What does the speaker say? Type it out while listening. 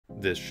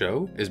This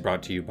show is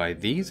brought to you by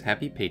these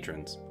happy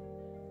patrons.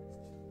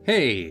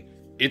 Hey,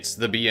 it's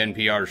the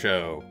BNPR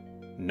Show,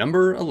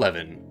 number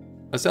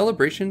 11, a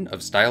celebration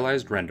of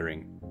stylized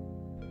rendering.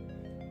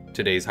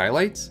 Today's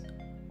highlights: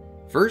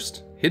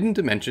 first, hidden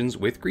dimensions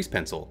with grease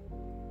pencil.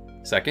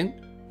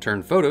 Second,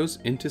 turn photos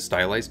into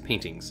stylized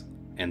paintings.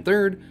 And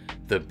third,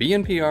 the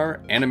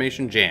BNPR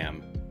Animation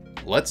Jam.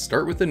 Let's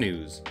start with the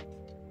news.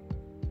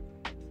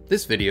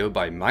 This video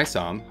by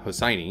Maisam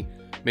Hosseini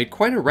made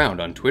quite a round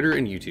on Twitter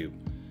and YouTube.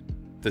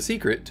 The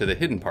secret to the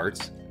hidden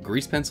parts,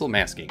 grease pencil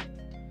masking.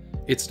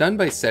 It's done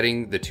by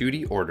setting the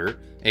 2D order,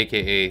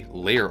 aka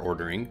layer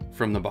ordering,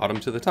 from the bottom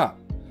to the top,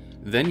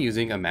 then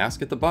using a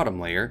mask at the bottom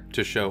layer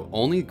to show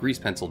only grease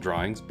pencil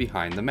drawings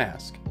behind the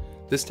mask.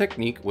 This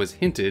technique was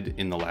hinted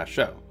in the last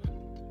show.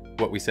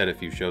 What we said a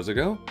few shows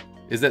ago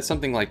is that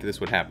something like this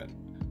would happen,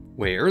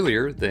 way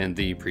earlier than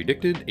the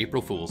predicted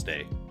April Fool's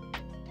Day.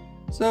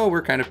 So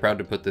we're kind of proud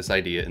to put this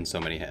idea in so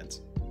many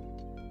heads.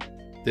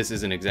 This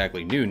isn't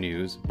exactly new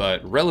news,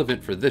 but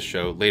relevant for this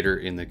show later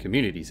in the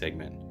community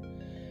segment.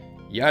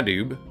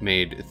 Yadub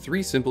made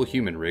 3 simple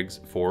human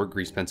rigs for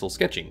grease pencil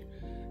sketching.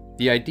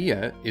 The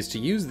idea is to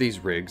use these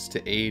rigs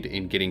to aid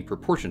in getting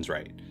proportions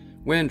right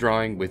when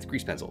drawing with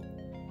grease pencil.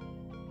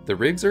 The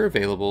rigs are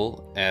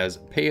available as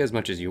pay as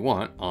much as you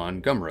want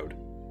on Gumroad.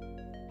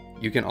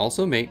 You can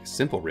also make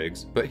simple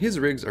rigs, but his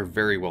rigs are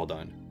very well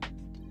done.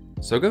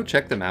 So go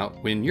check them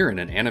out when you're in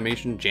an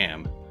animation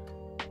jam.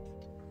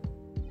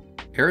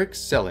 Eric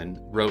Sellin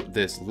wrote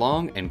this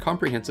long and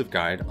comprehensive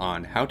guide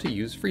on how to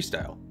use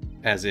freestyle,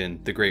 as in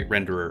the great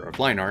renderer of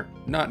line art,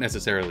 not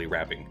necessarily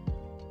rapping.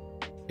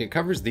 It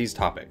covers these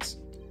topics.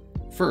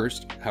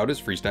 First, how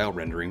does freestyle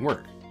rendering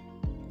work?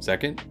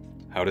 Second,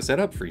 how to set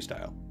up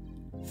freestyle.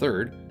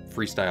 Third,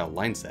 freestyle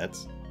line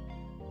sets.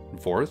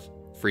 Fourth,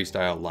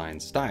 freestyle line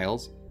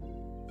styles.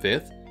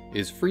 Fifth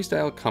is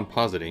freestyle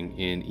compositing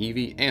in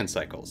Eevee and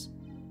cycles.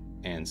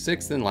 And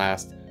sixth and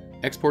last,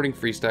 exporting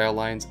freestyle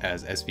lines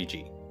as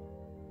SVG.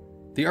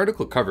 The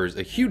article covers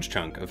a huge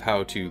chunk of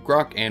how to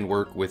grok and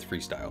work with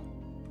freestyle.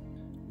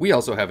 We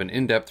also have an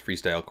in-depth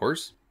freestyle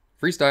course,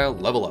 Freestyle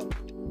Level Up.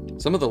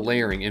 Some of the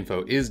layering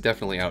info is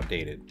definitely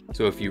outdated,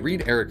 so if you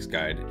read Eric's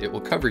guide, it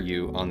will cover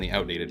you on the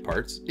outdated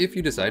parts if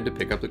you decide to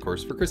pick up the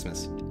course for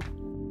Christmas.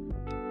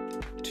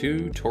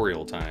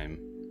 Tutorial time.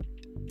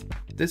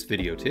 This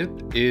video tip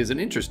is an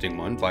interesting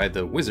one by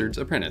the Wizard's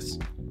Apprentice.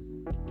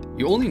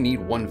 You only need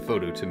one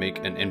photo to make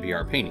an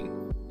NPR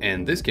painting,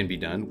 and this can be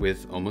done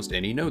with almost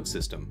any node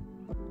system.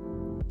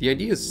 The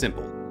idea is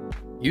simple.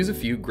 Use a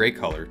few gray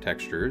color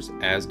textures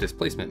as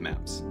displacement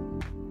maps.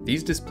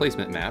 These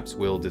displacement maps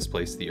will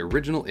displace the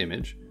original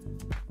image,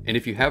 and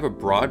if you have a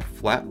broad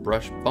flat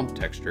brush bump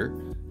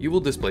texture, you will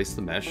displace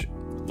the mesh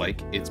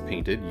like it's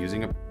painted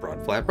using a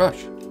broad flat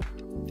brush.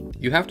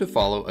 You have to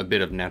follow a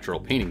bit of natural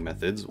painting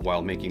methods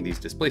while making these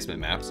displacement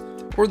maps,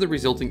 or the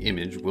resulting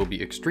image will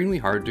be extremely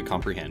hard to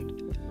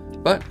comprehend.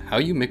 But how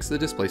you mix the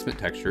displacement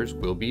textures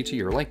will be to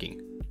your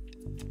liking.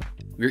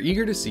 We're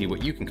eager to see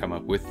what you can come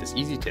up with this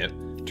easy tip,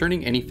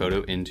 turning any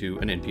photo into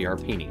an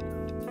NPR painting.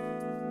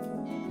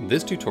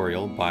 This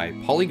tutorial by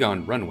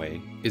Polygon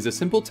Runway is a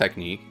simple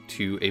technique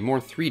to a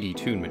more 3D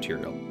toon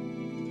material.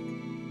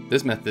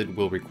 This method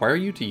will require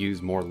you to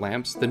use more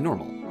lamps than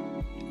normal.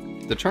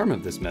 The charm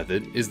of this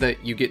method is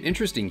that you get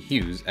interesting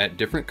hues at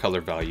different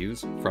color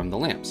values from the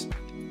lamps.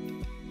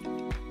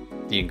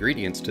 The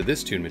ingredients to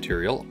this toon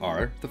material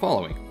are the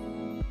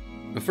following.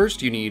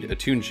 First, you need a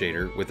toon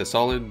shader with a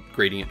solid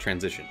gradient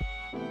transition.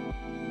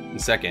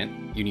 And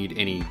second, you need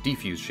any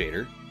diffuse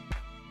shader.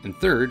 And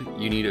third,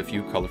 you need a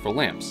few colorful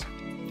lamps.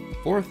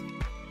 Fourth,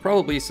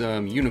 probably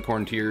some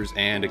unicorn tears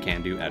and a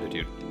can-do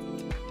attitude.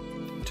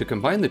 To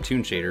combine the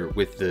toon shader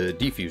with the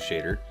diffuse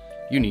shader,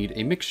 you need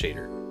a mix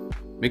shader.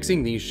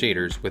 Mixing these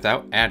shaders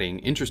without adding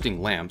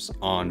interesting lamps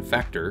on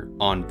factor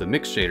on the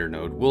mix shader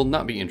node will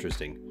not be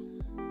interesting.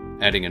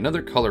 Adding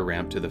another color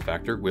ramp to the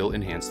factor will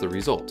enhance the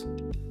result.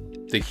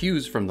 The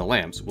hues from the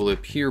lamps will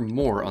appear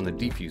more on the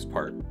diffuse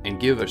part and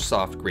give a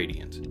soft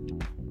gradient.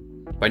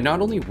 By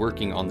not only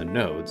working on the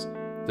nodes,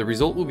 the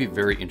result will be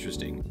very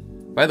interesting.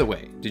 By the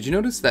way, did you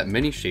notice that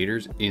many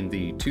shaders in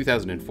the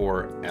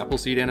 2004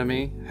 Appleseed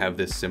anime have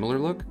this similar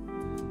look?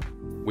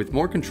 With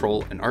more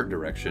control and art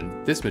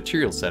direction, this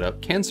material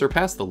setup can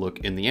surpass the look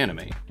in the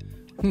anime.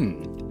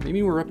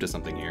 Maybe we're up to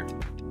something here.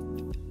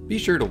 Be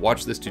sure to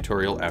watch this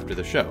tutorial after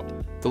the show.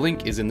 The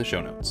link is in the show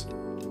notes.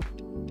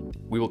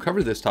 We will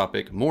cover this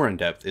topic more in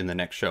depth in the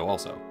next show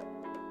also.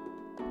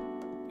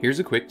 Here's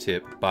a quick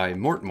tip by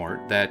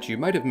Mortmort that you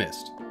might have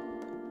missed.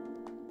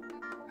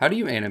 How do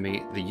you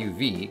animate the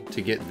UV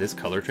to get this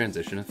color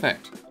transition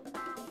effect?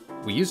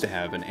 We used to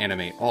have an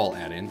Animate All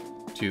add-in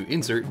to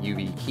insert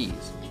UV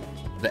keys.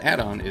 The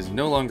add-on is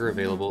no longer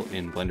available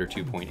in Blender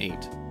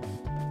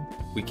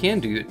 2.8. We can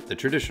do it the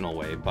traditional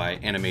way by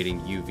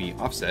animating UV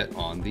offset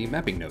on the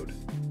mapping node.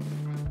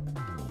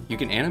 You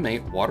can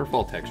animate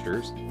waterfall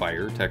textures,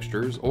 fire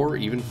textures, or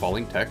even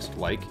falling text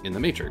like in the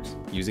Matrix,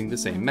 using the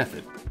same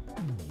method.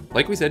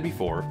 Like we said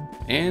before,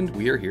 and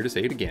we are here to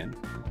say it again,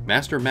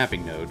 master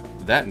mapping node,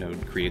 that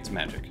node creates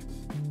magic.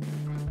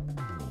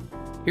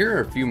 Here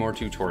are a few more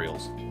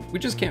tutorials. We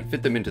just can't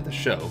fit them into the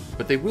show,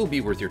 but they will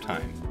be worth your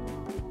time.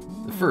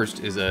 The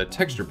first is a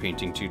texture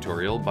painting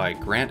tutorial by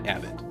Grant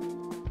Abbott.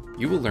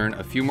 You will learn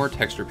a few more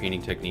texture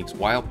painting techniques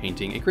while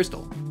painting a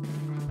crystal.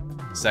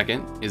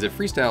 Second is a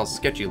freestyle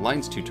sketchy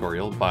lines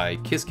tutorial by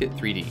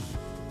KissKit3D.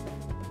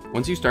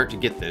 Once you start to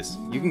get this,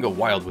 you can go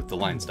wild with the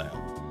line style,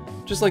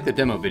 just like the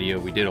demo video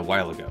we did a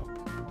while ago.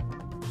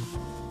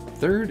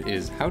 Third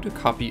is how to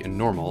copy a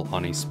normal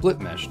on a split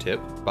mesh tip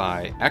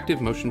by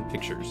Active Motion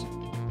Pictures.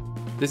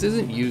 This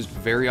isn't used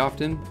very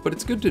often, but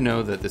it's good to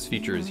know that this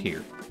feature is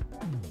here.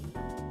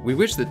 We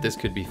wish that this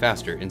could be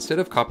faster instead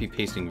of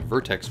copy-pasting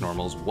vertex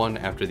normals one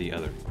after the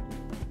other.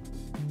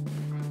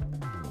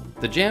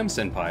 The Jam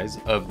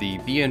Senpais of the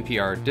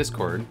BNPR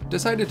Discord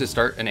decided to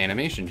start an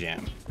animation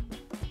jam,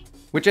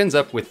 which ends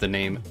up with the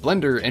name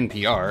Blender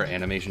NPR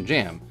Animation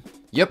Jam.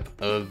 Yep,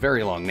 a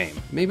very long name.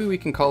 Maybe we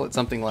can call it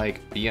something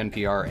like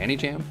BNPR Animation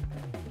Jam?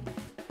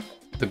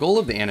 The goal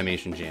of the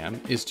Animation Jam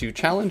is to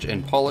challenge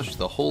and polish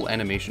the whole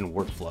animation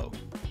workflow.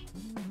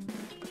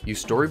 You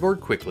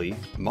storyboard quickly,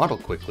 model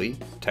quickly,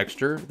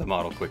 texture the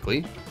model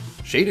quickly,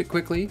 shade it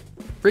quickly,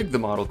 rig the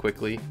model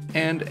quickly,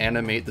 and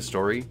animate the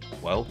story,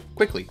 well,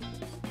 quickly.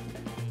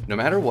 No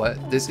matter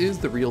what, this is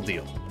the real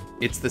deal.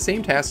 It's the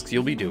same tasks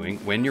you'll be doing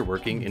when you're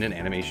working in an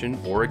animation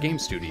or a game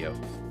studio.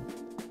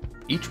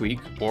 Each week,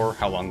 or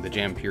how long the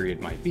jam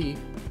period might be,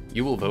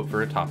 you will vote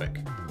for a topic.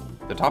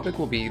 The topic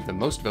will be the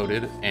most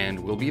voted and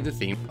will be the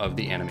theme of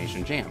the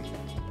animation jam.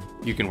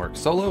 You can work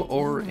solo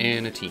or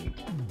in a team.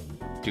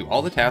 Do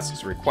all the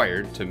tasks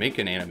required to make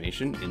an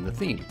animation in the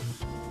theme.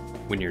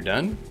 When you're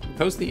done,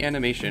 post the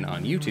animation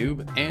on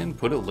YouTube and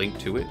put a link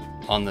to it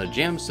on the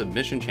Jam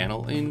submission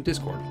channel in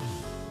Discord.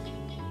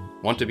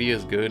 Want to be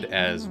as good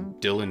as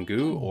Dylan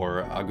Gu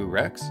or Agu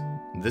Rex?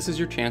 This is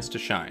your chance to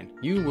shine.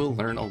 You will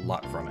learn a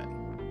lot from it.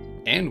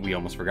 And we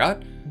almost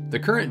forgot, the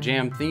current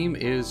Jam theme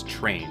is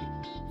Train.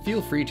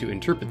 Feel free to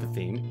interpret the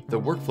theme, the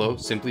workflow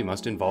simply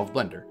must involve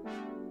Blender.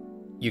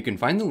 You can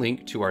find the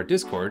link to our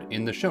Discord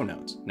in the show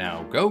notes.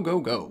 Now go, go,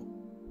 go!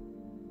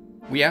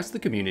 We asked the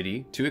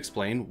community to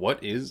explain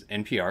what is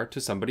NPR to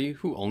somebody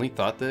who only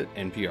thought that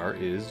NPR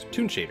is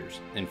toon shaders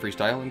in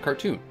freestyle and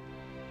cartoon.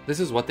 This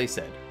is what they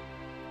said.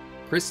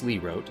 Chris Lee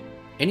wrote,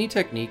 "Any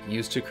technique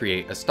used to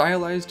create a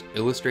stylized,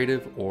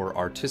 illustrative, or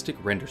artistic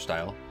render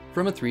style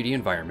from a 3D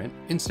environment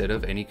instead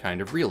of any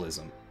kind of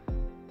realism."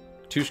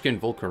 Tushkin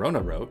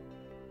Volkarona wrote,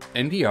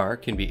 "NPR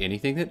can be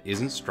anything that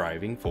isn't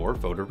striving for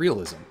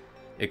photorealism,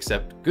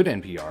 except good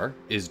NPR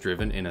is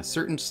driven in a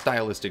certain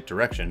stylistic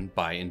direction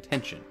by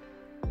intention."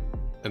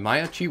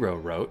 Amaya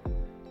Chiro wrote,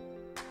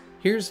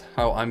 "Here's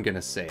how I'm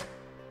gonna say it.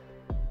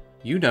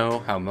 You know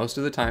how most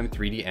of the time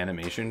 3D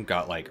animation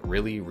got like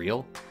really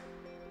real?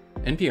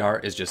 NPR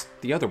is just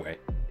the other way."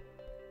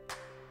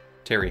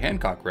 Terry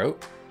Hancock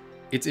wrote,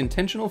 "It's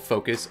intentional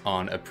focus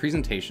on a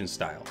presentation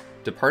style,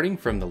 departing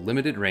from the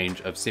limited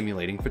range of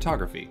simulating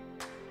photography."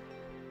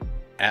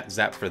 At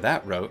Zap for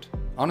That wrote,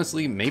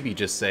 "Honestly, maybe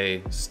just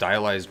say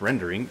stylized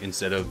rendering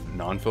instead of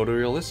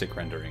non-photorealistic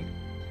rendering."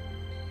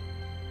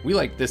 We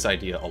like this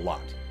idea a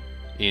lot.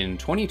 In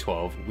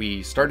 2012,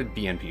 we started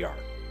BNPR.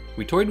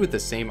 We toyed with the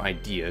same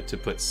idea to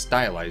put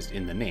stylized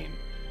in the name,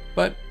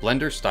 but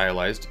Blender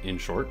Stylized, in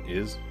short,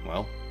 is,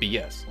 well,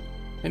 BS.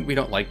 And we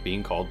don't like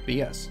being called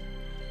BS.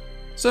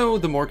 So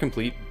the more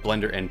complete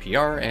Blender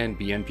NPR and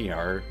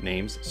BNPR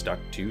names stuck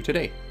to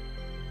today.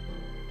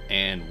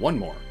 And one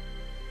more.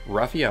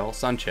 Rafael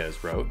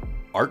Sanchez wrote,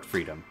 "Art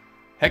freedom."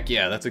 Heck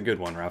yeah, that's a good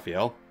one,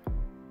 Rafael.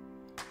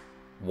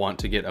 Want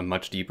to get a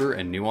much deeper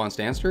and nuanced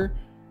answer?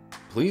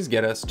 Please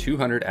get us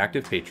 200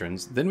 active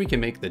patrons, then we can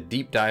make the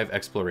deep dive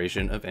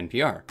exploration of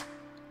NPR.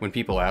 When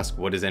people ask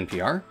what is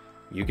NPR,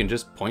 you can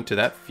just point to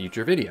that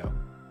future video.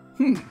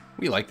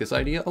 We like this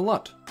idea a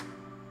lot.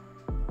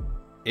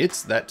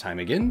 It's that time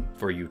again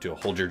for you to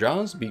hold your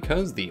jaws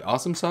because the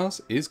awesome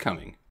sauce is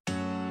coming.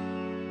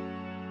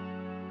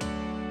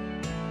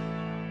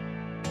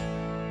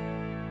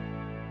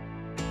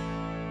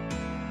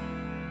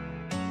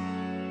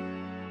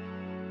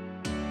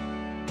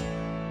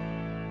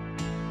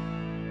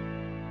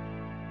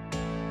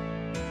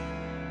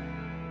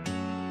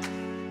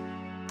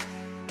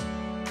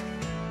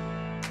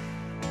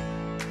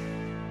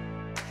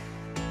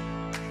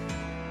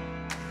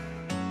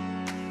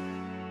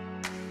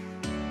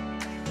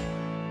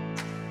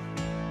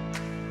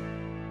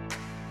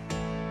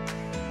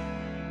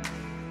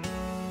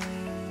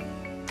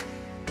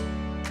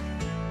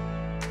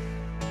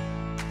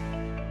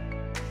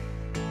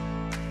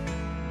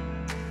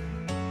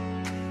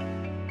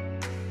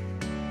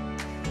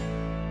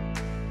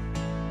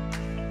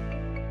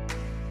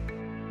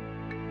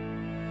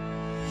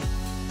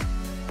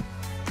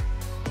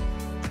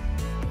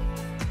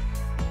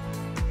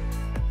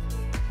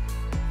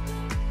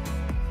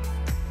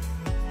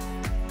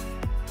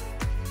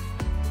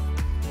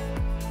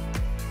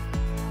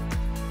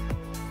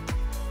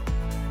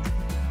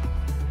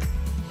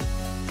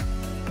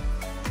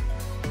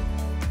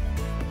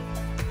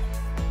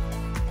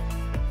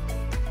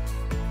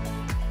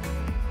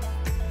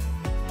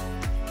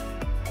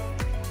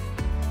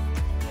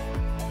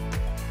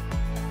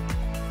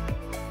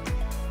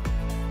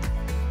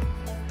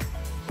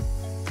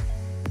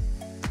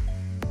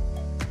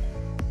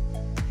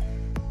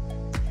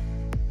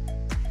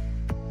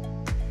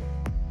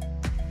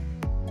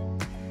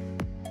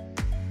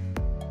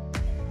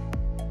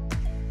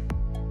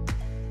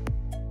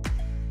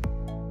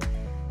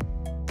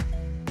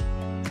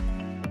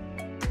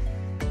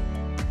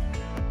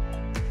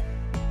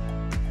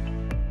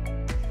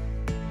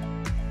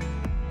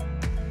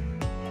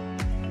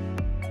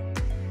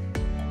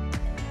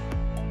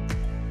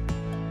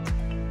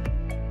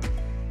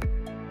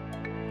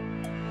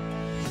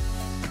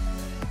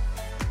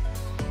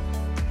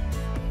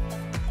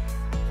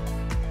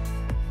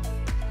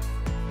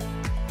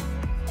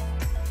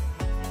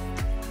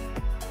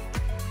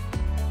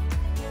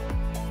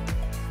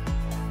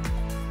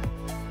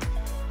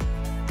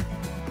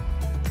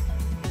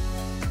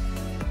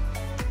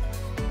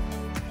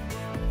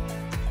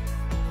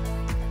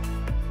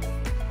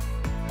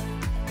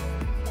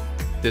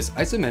 This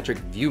isometric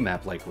view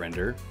map-like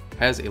render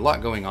has a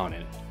lot going on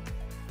in it.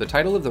 The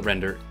title of the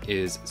render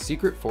is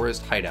Secret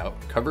Forest Hideout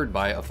Covered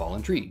by a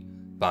Fallen Tree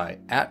by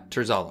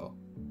 @Terzalo.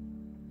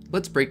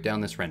 Let's break down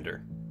this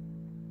render.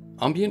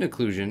 Ambient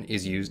occlusion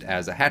is used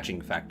as a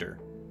hatching factor.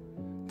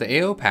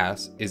 The AO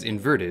pass is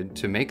inverted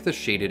to make the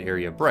shaded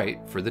area bright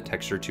for the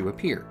texture to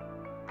appear.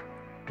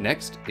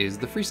 Next is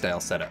the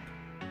freestyle setup.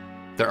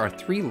 There are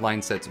 3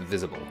 line sets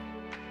visible.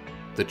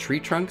 The tree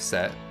trunk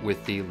set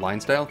with the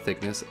line style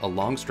thickness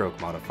along stroke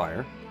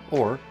modifier,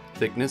 or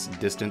thickness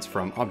distance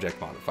from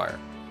object modifier.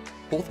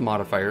 Both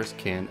modifiers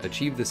can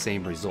achieve the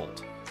same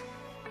result.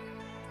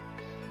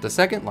 The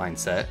second line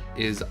set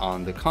is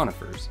on the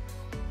conifers.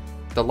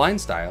 The line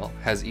style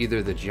has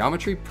either the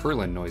geometry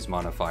Perlin noise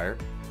modifier,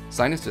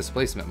 sinus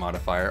displacement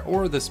modifier,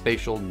 or the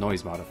spatial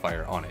noise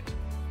modifier on it.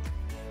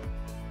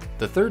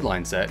 The third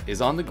line set is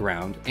on the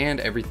ground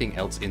and everything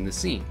else in the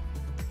scene.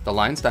 The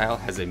line style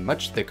has a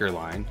much thicker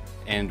line,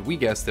 and we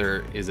guess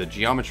there is a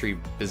geometry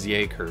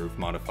Bezier curve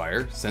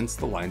modifier since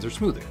the lines are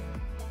smoother.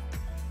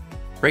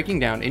 Breaking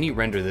down any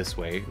render this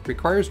way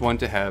requires one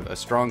to have a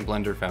strong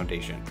Blender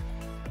foundation,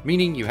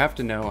 meaning you have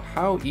to know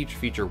how each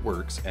feature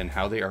works and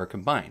how they are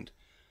combined.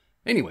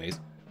 Anyways,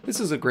 this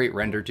is a great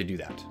render to do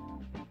that.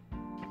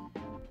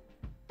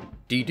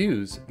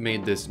 D-Doos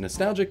made this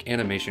nostalgic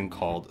animation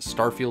called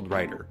Starfield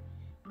Rider.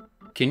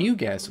 Can you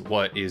guess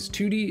what is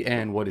 2D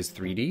and what is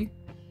 3D?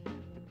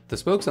 The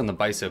spokes on the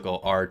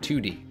bicycle are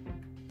 2D.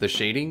 The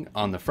shading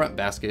on the front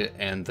basket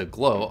and the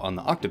glow on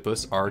the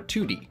octopus are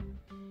 2D.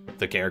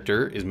 The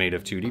character is made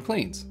of 2D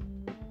planes.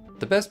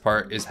 The best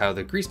part is how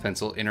the grease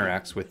pencil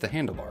interacts with the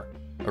handlebar.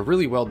 A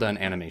really well done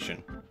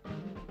animation.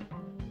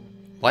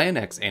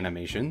 LionX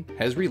Animation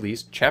has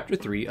released Chapter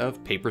 3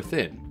 of Paper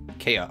Thin,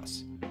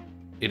 Chaos.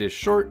 It is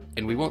short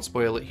and we won't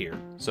spoil it here,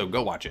 so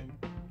go watch it.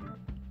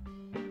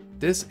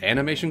 This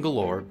animation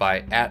galore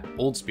by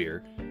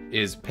 @Oldspear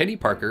is Penny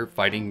Parker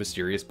fighting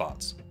mysterious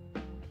bots.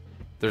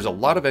 There's a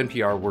lot of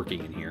NPR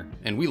working in here,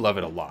 and we love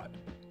it a lot.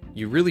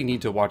 You really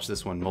need to watch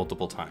this one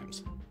multiple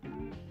times.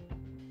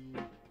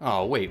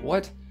 Oh wait,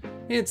 what?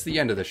 It's the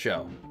end of the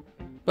show.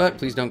 But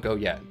please don't go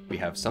yet, we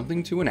have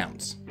something to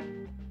announce.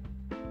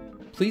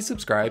 Please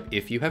subscribe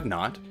if you have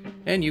not,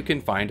 and you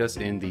can find us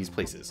in these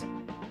places.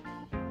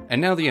 And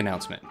now the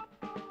announcement.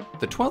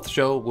 The 12th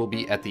show will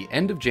be at the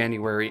end of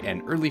January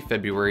and early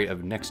February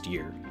of next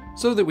year,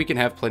 so that we can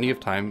have plenty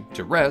of time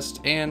to rest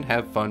and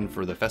have fun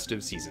for the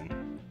festive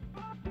season.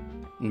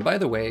 And by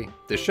the way,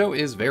 the show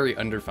is very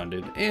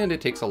underfunded and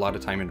it takes a lot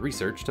of time and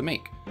research to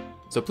make,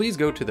 so please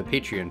go to the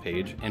Patreon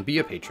page and be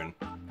a patron.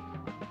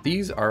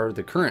 These are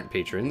the current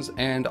patrons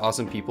and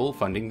awesome people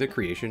funding the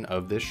creation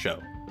of this show.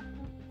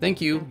 Thank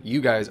you,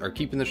 you guys are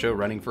keeping the show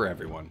running for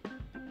everyone.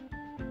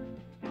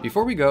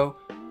 Before we go,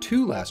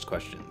 2 last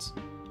questions.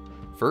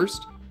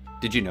 First,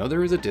 did you know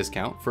there is a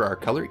discount for our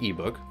color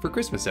ebook for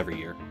Christmas every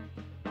year?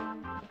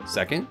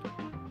 Second,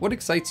 what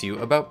excites you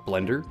about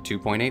Blender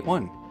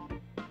 2.81?